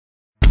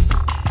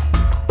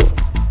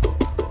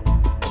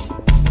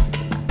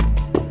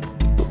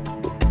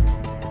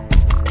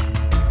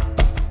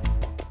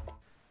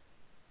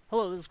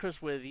Hello, this is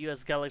Chris with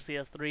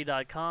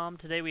usgalaxys3.com.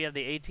 Today we have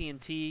the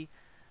AT&T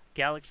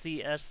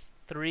Galaxy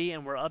S3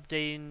 and we're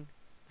updating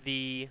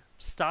the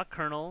stock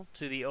kernel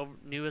to the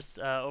newest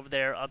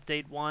over-the-air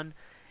update 1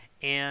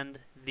 and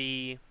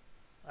the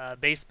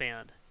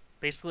baseband.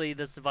 Basically,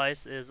 this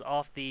device is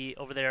off the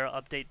over-the-air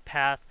update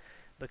path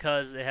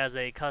because it has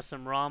a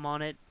custom ROM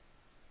on it.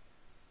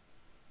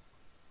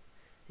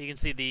 You can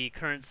see the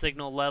current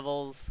signal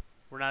levels.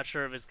 We're not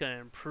sure if it's going to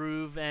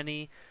improve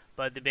any,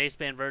 but the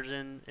baseband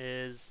version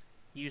is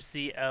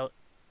UCLEM.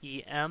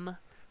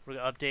 We're going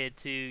to update it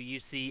to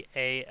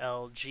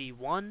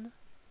LG1.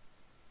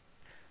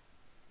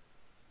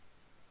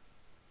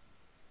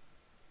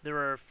 There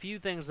are a few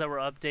things that were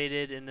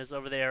updated in this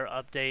over-the-air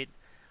update.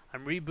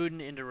 I'm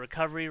rebooting into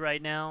recovery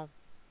right now.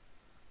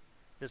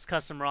 This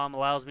custom ROM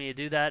allows me to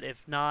do that.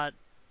 If not,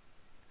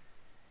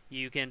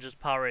 you can just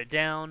power it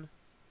down,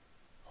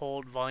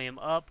 hold volume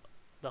up,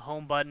 the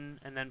home button,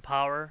 and then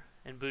power,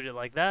 and boot it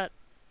like that.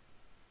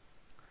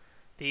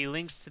 The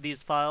links to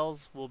these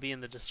files will be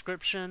in the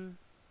description.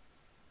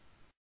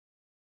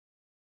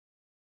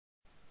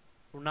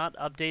 We're not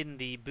updating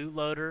the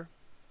bootloader.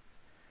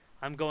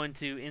 I'm going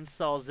to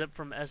install zip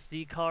from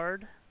SD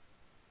card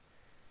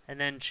and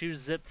then choose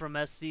zip from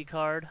SD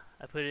card.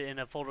 I put it in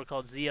a folder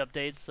called Z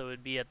updates, so it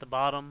would be at the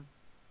bottom.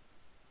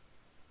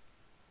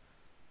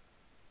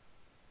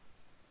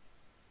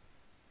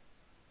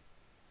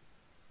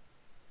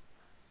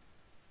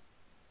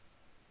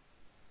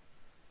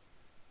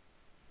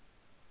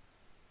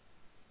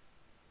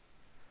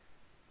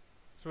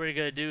 So what you're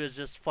going to do is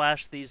just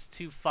flash these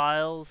two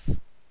files.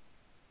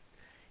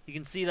 You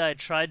can see that I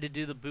tried to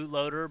do the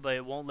bootloader, but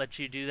it won't let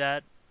you do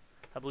that.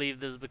 I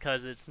believe this is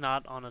because it's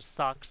not on a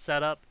stock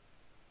setup.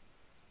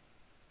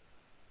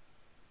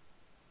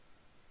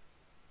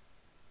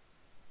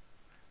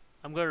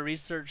 I'm going to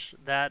research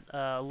that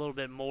a little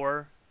bit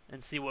more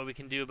and see what we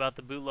can do about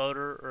the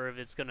bootloader, or if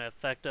it's going to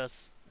affect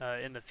us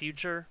in the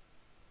future.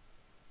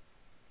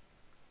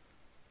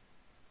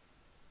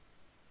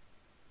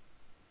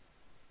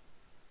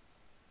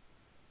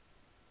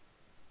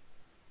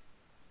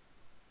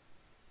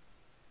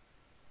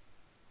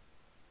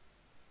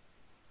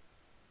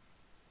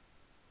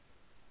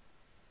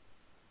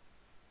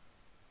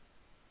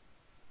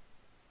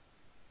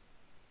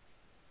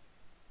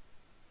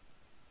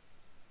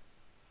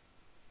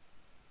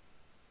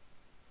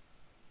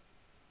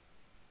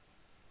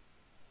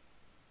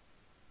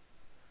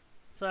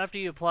 So after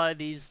you apply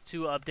these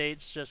two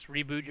updates, just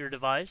reboot your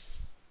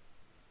device.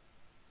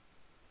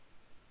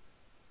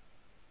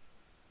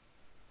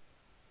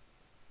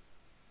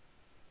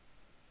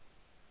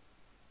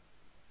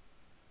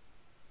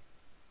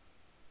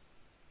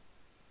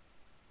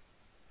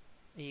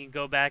 And you can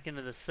go back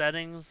into the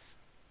settings.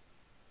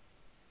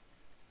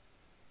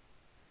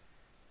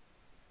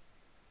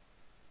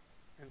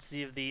 And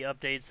see if the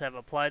updates have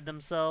applied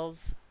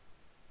themselves.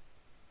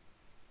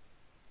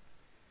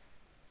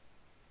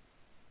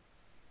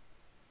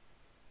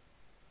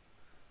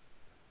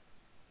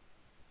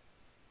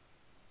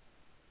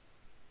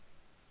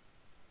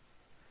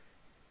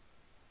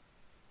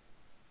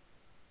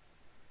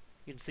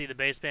 You can see the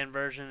baseband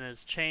version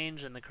has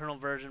changed and the kernel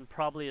version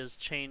probably has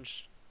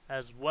changed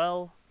as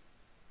well.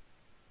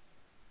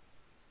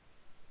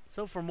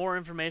 So for more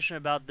information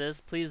about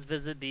this, please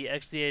visit the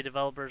XDA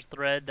developers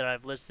thread that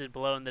I've listed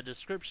below in the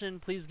description.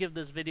 Please give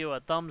this video a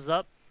thumbs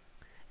up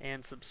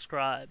and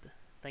subscribe.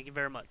 Thank you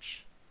very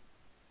much.